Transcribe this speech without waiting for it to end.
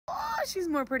she's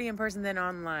more pretty in person than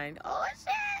online. Oh,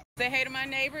 shit. Say hey to my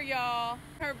neighbor, y'all.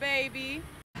 Her baby.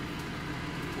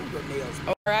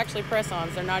 Oh, they're actually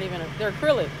press-ons. They're not even, they're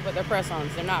acrylic, but they're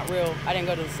press-ons. They're not real. I didn't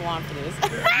go to the salon for this.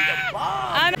 Look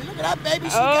at that baby.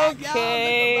 She got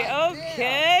y'all.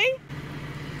 Okay.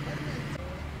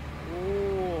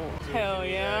 Ooh, hell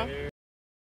yeah.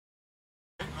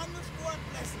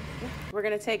 We're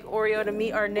gonna take Oreo to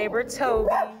meet our neighbor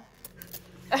Toby.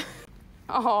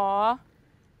 Aw.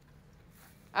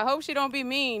 I hope she don't be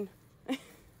mean.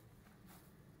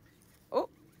 Oh.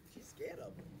 She's scared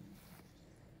of him.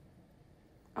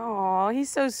 Aw, he's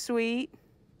so sweet.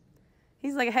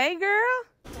 He's like, hey girl.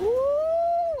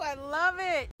 Ooh, I love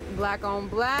it. Black on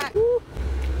black. Woo.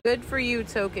 Good for you,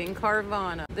 Token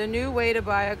Carvana. The new way to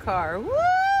buy a car. Woo!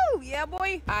 Yeah,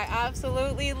 boy. I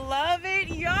absolutely love it,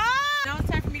 y'all. Now it's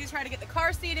time for me to try to get the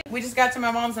car seated. We just got to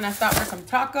my mom's and I stopped for some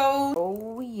tacos.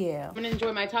 Oh, yeah. I'm gonna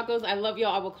enjoy my tacos. I love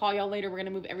y'all. I will call y'all later. We're gonna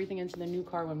move everything into the new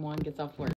car when Juan gets off work.